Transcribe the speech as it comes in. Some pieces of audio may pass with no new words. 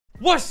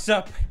What's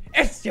up?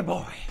 It's your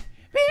boy,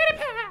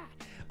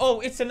 PewDiePie.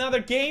 Oh, it's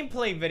another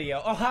gameplay video.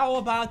 Oh, how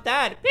about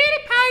that?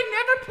 PewDiePie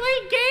never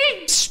played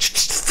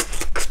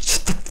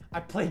games. I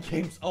play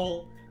games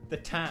all the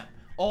time.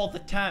 All the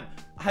time.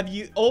 Have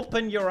you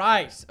opened your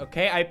eyes?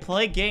 Okay, I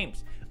play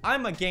games.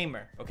 I'm a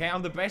gamer. Okay,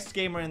 I'm the best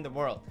gamer in the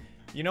world.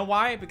 You know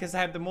why? Because I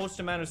have the most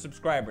amount of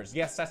subscribers.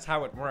 Yes, that's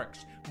how it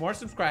works. More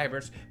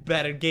subscribers,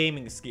 better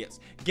gaming skills.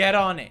 Get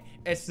on it.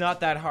 It's not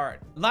that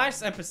hard.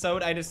 Last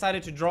episode, I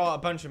decided to draw a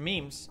bunch of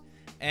memes,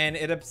 and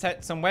it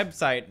upset some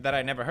website that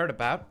I never heard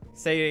about,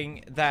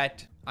 saying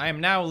that I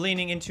am now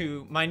leaning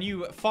into my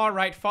new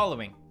far-right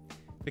following.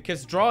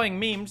 Because drawing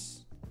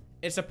memes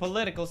is a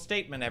political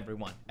statement,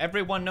 everyone.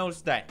 Everyone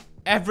knows that.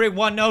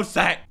 Everyone knows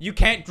that. You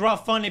can't draw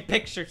funny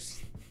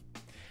pictures.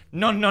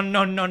 No, no,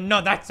 no, no,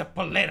 no. That's a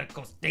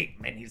political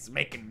statement he's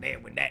making there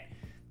with that.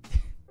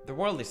 The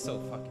world is so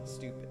fucking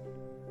stupid.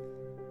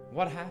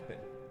 What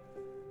happened?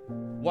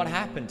 What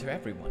happened to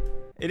everyone?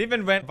 It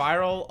even went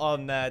viral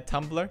on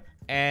Tumblr.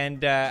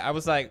 And I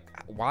was like,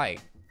 why?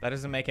 That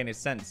doesn't make any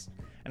sense.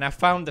 And I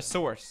found the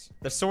source.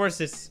 The source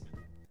is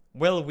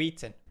Wil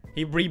Wheaton.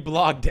 He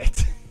reblogged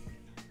it.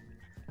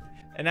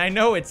 And I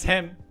know it's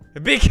him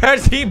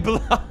because he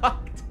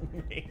blocked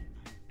me.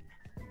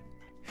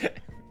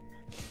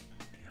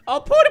 Oh,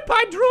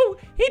 PewDiePie drew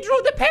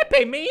the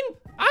Pepe meme.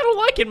 I don't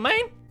like it,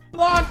 man.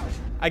 Block.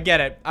 I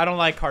get it. I don't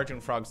like cartoon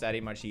frogs that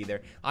much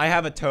either. I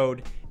have a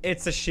toad.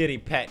 It's a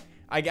shitty pet.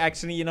 I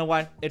actually, you know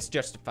what? It's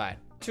justified.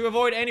 To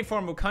avoid any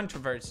form of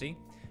controversy,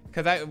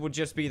 because that would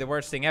just be the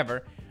worst thing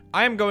ever,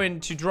 I am going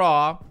to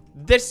draw,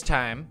 this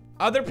time,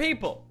 other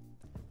people.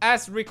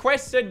 As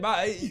requested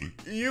by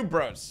you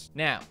bros.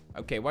 Now,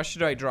 okay, what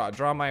should I draw?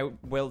 Draw my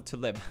will to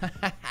live.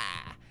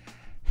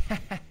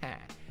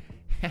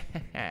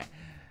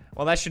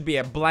 Well, that should be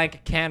a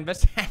blank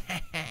canvas.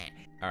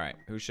 Alright,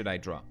 who should I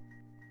draw?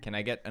 Can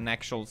I get an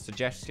actual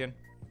suggestion?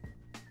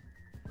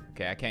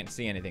 Okay, I can't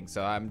see anything,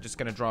 so I'm just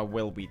gonna draw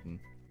Wil Wheaton.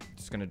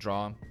 Just gonna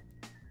draw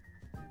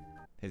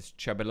his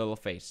chubby little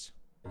face.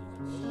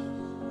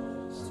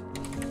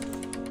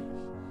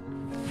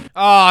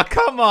 Oh,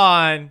 come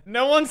on.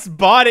 No one's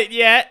bought it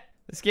yet.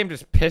 This game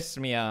just pissed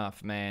me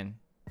off, man.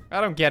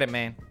 I don't get it,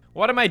 man.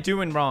 What am I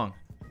doing wrong?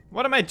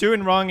 What am I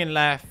doing wrong in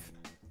life?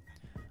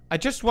 I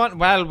just want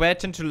Wil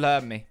Wheaton to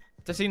love me.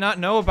 Does he not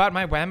know about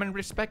my women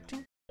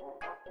respecting?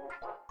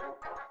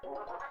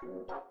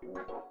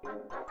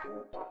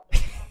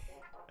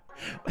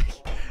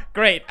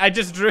 Great, I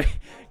just drew.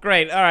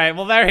 Great, alright,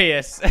 well, there he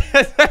is.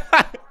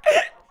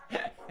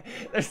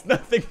 There's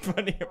nothing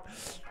funny.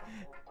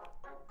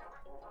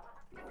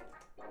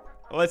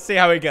 Let's see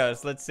how he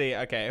goes. Let's see.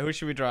 Okay, who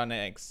should we draw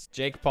next?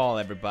 Jake Paul,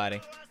 everybody.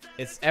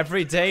 It's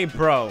everyday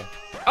bro.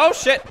 Oh,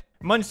 shit.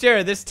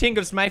 Monsieur, this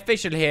tingles my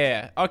facial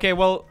hair. Okay,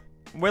 well,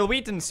 Wil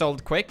Wheaton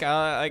sold quick,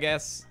 I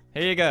guess.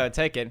 Here you go,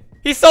 take it.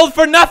 He sold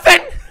for nothing!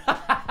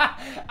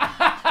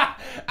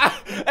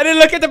 I didn't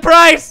look at the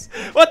price!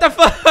 What the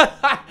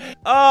fuck?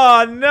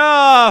 Oh,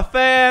 no,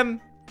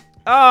 fam.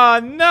 Oh,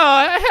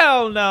 no,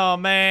 hell no,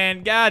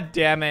 man. God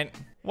damn it.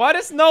 Why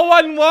does no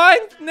one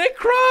want Nick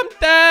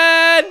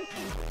Crompton?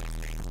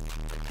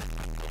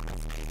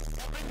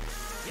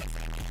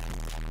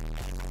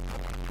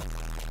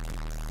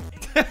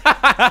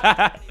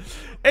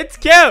 It's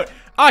cute.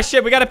 Oh,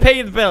 shit, we gotta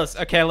pay the bills.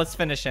 Okay, let's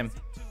finish him.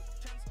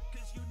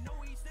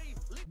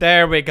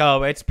 There we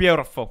go. It's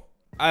beautiful.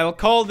 I'll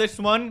call this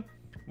one.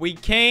 We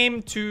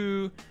came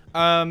to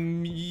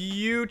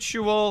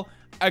mutual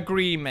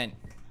agreement.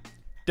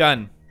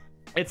 Done.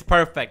 It's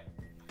perfect.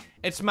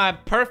 It's my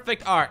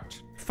perfect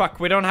art. Fuck,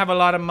 we don't have a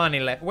lot of money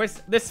left.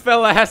 This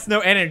fella has no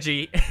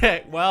energy.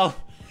 Well,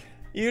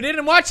 you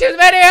didn't watch his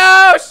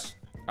videos!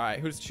 Alright,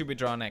 who should we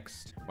draw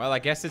next? Well, I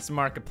guess it's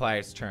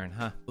Markiplier's turn,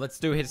 huh? Let's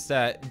do his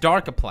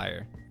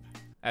Darkiplier,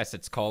 as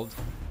it's called.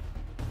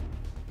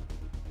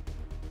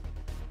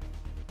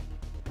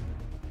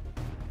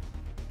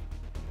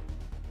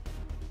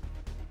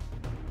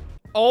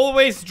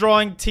 Always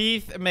drawing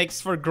teeth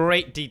makes for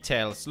great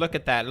details. Look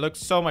at that. It looks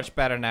so much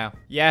better now.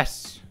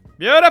 Yes.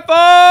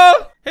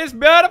 Beautiful! He's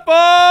beautiful!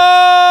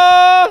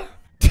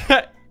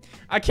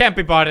 I can't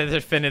be bothered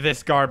to finish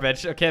this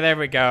garbage. Okay, there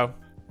we go.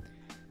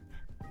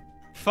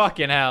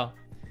 Fucking hell.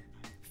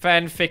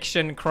 Fan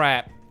fiction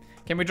crap.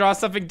 Can we draw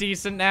something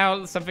decent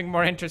now? Something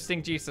more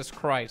interesting? Jesus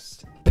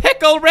Christ.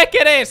 Pickle Rick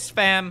it is,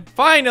 fam!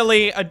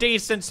 Finally, a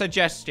decent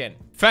suggestion.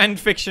 Fan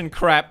fiction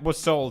crap was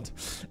sold.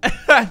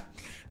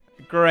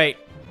 Great.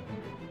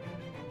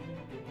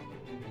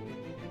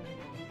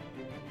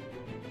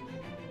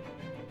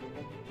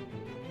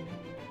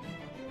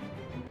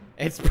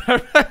 It's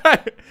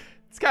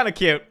it's kind of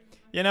cute.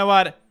 You know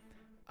what?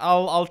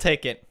 I'll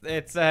take it.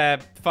 It's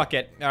fuck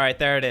it. All right,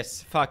 there it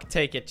is. Fuck,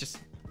 take it. Just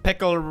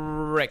Pickle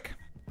Rick.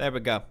 There we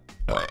go.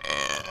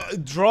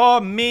 Draw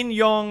Min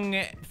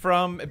Young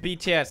from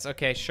BTS.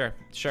 Okay, sure.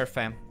 Sure,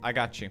 fam. I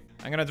got you.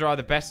 I'm gonna draw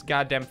the best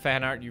goddamn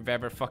fan art you've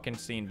ever fucking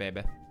seen,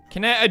 baby.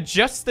 Can I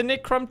adjust the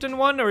Nick Crompton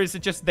one, or is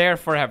it just there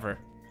forever?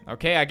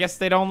 Okay, I guess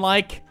they don't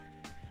like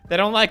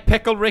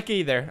Pickle Rick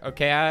either.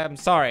 Okay, I'm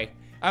sorry.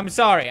 I'm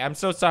sorry. I'm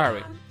so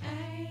sorry.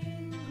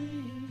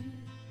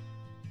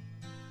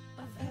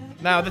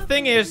 Now, the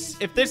thing is,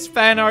 if this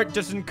fan art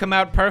doesn't come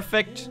out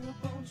perfect,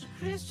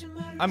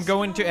 I'm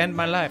going to end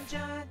my life.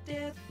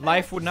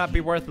 Life would not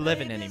be worth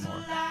living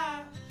anymore.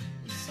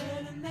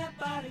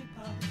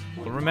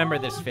 Well, remember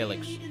this,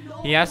 Felix.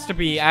 He has to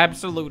be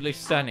absolutely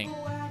stunning.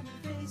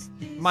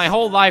 My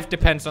whole life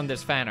depends on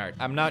this fan art.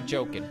 I'm not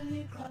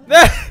joking.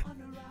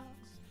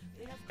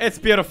 It's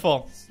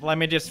beautiful. Let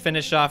me just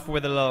finish off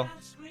with a little...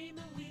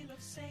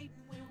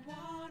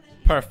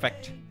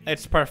 Perfect.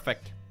 It's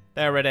perfect.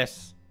 There it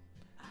is.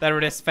 There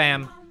it is,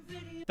 fam.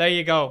 There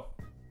you go.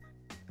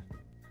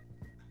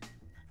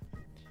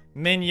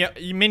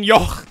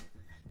 Minyoch.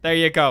 There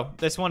you go.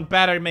 This one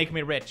better make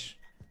me rich.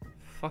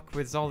 Fuck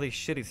with all these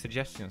shitty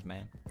suggestions,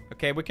 man.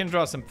 Okay, we can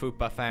draw some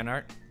Fupa fan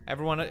art.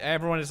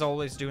 Everyone is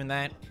always doing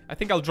that. I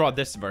think I'll draw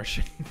this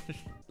version.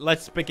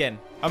 Let's begin.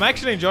 I'm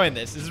actually enjoying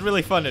this. This is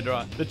really fun to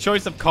draw. The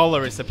choice of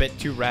color is a bit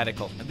too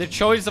radical. The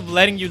choice of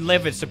letting you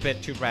live is a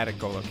bit too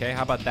radical, okay?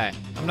 How about that?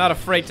 I'm not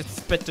afraid to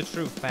spit the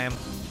truth, fam.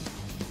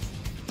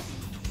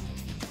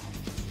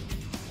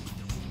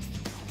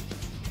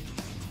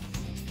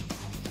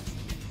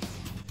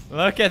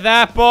 Look at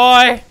that,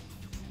 boy.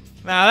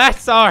 Now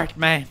that's art,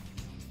 man.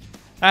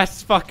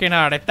 That's fucking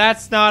art. If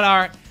that's not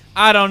art,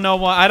 I don't know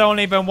what. I don't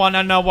even want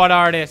to know what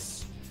art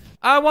is.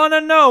 I want to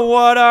know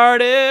what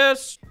art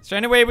is. Is there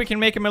any way we can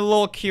make him a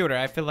little cuter?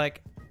 I feel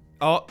like...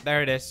 Oh,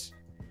 there it is.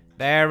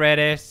 There it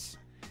is.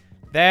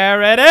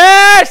 There it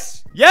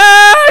is!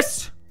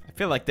 Yes! I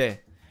feel like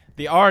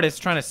the art is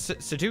trying to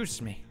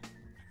seduce me.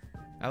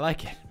 I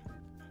like it.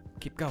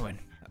 Keep going.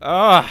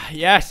 Oh,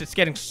 yes, it's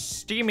getting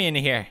steamy in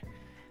here.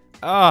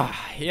 Oh,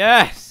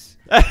 yes.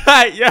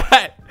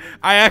 Yeah,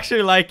 I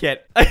actually like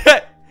it.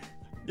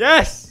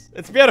 Yes,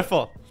 it's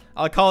beautiful.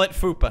 I'll call it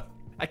Fupa.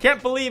 I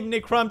can't believe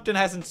Nick Crumpton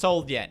hasn't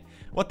sold yet.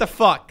 What the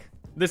fuck?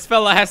 This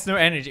fella has no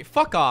energy.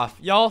 Fuck off.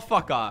 Y'all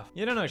fuck off.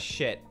 You don't know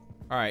shit.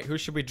 Alright, who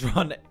should we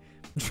draw?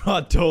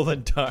 Draw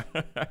Dolan Dark.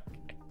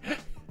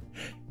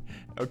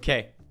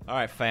 Okay.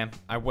 Alright, fam.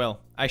 I will.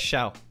 I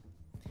shall.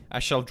 I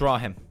shall draw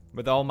him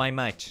with all my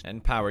might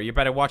and power. You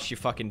better watch, you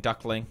fucking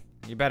duckling.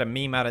 You better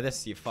meme out of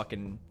this, you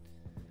fucking...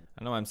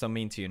 I know I'm so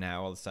mean to you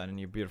now all of a sudden.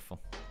 You're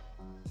beautiful.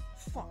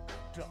 Fuck,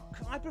 duck.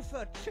 I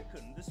prefer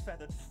chicken, this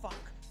feathered fuck.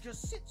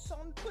 Just sits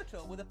on Twitter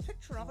with a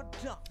picture of a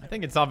duck. I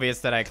think it's obvious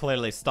that I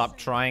clearly stopped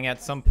trying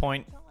at some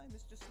point.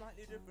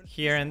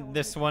 Here in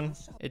this one.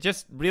 It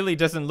just really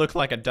doesn't look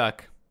like a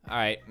duck.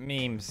 Alright,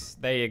 memes.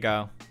 There you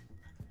go.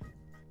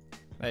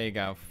 There you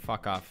go.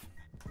 Fuck off.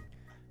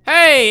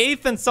 Hey,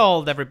 Ethan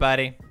sold,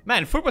 everybody.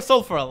 Man, Fupa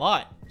sold for a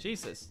lot.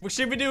 Jesus. Well,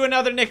 should we do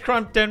another Nick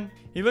Crumpton?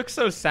 He looks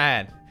so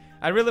sad.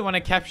 I really want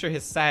to capture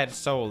his sad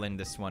soul in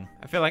this one.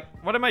 I feel like,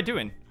 what am I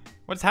doing?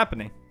 What's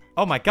happening?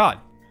 Oh my god.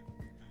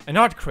 An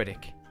art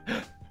critic.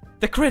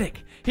 The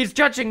critic. He's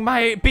judging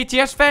my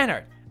BTS fan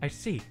art. I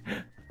see.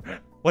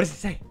 What does it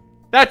say?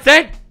 That's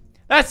it?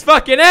 That's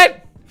fucking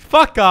it?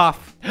 Fuck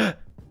off.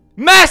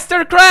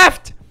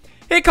 Mastercraft!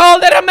 He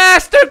called it a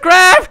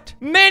mastercraft!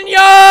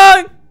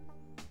 Mignon!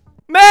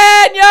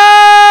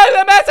 Mignon!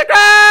 The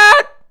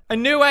mastercraft! I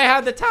knew I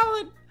had the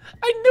talent.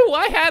 I knew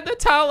I had the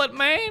talent,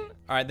 man.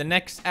 All right, the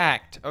next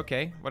act.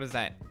 Okay, what is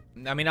that?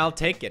 I mean, I'll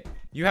take it.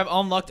 You have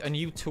unlocked a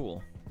new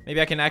tool.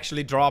 Maybe I can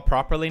actually draw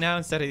properly now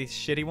instead of these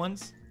shitty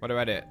ones. What do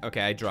I do?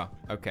 Okay, I draw.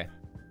 Okay.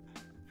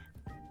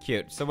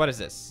 Cute. So what is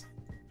this?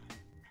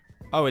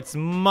 Oh, it's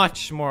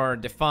much more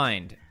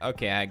defined.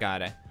 Okay, I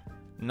got it.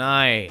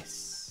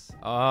 Nice.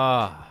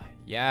 Oh,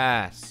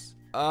 yes.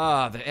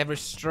 Oh, every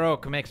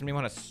stroke makes me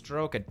want to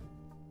stroke a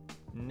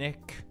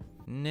Nick.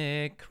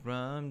 Nick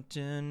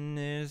Crumpton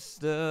is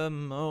the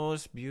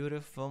most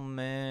beautiful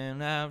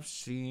man I've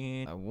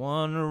seen. I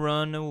wanna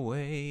run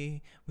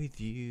away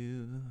with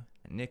you.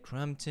 Nick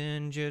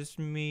Crumpton, just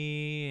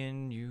me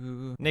and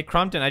you. Nick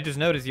Crumpton, I just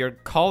noticed your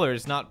collar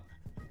is not...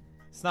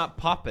 It's not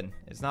popping.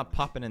 It's not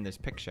popping in this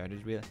picture. I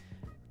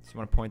just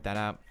want to point that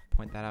out.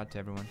 Point that out to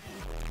everyone.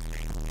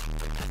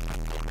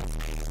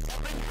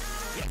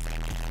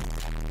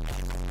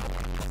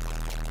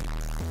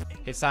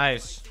 His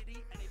eyes.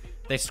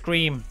 They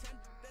scream.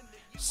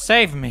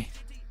 Save me.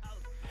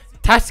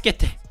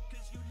 Taskete.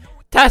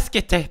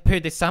 Taskete,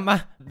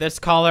 Pudisama. This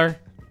collar,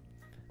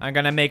 I'm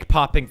gonna make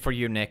popping for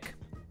you, Nick.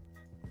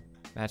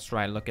 That's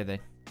right, look at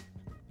it.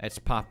 It's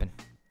popping.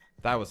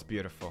 That was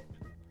beautiful.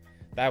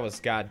 That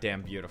was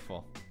goddamn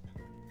beautiful.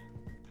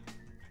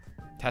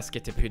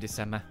 Taskete,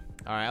 Pudisama.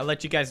 Alright, I'll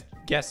let you guys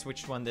guess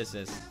which one this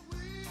is.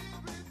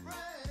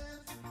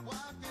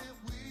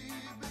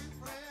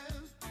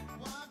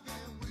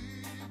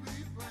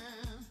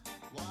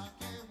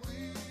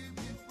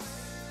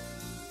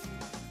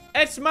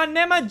 It's my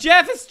name,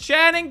 Jeff is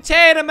Channing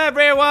Tatum,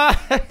 everyone!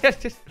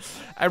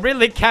 I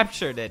really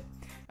captured it.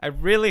 I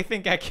really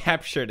think I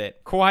captured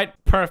it quite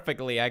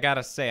perfectly, I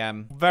gotta say.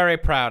 I'm very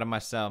proud of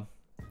myself.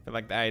 I feel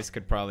like the eyes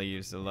could probably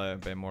use a little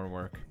bit more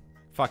work.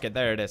 Fuck it,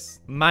 there it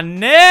is. My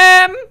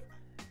name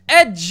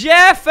is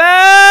Jeff!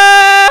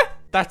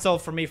 That's all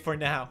for me for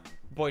now.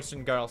 Boys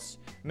and girls.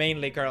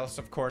 Mainly girls,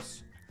 of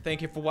course.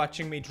 Thank you for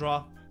watching me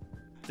draw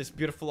this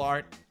beautiful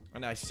art,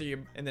 and I see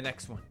you in the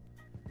next one.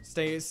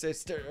 Stay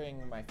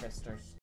stirring my festers.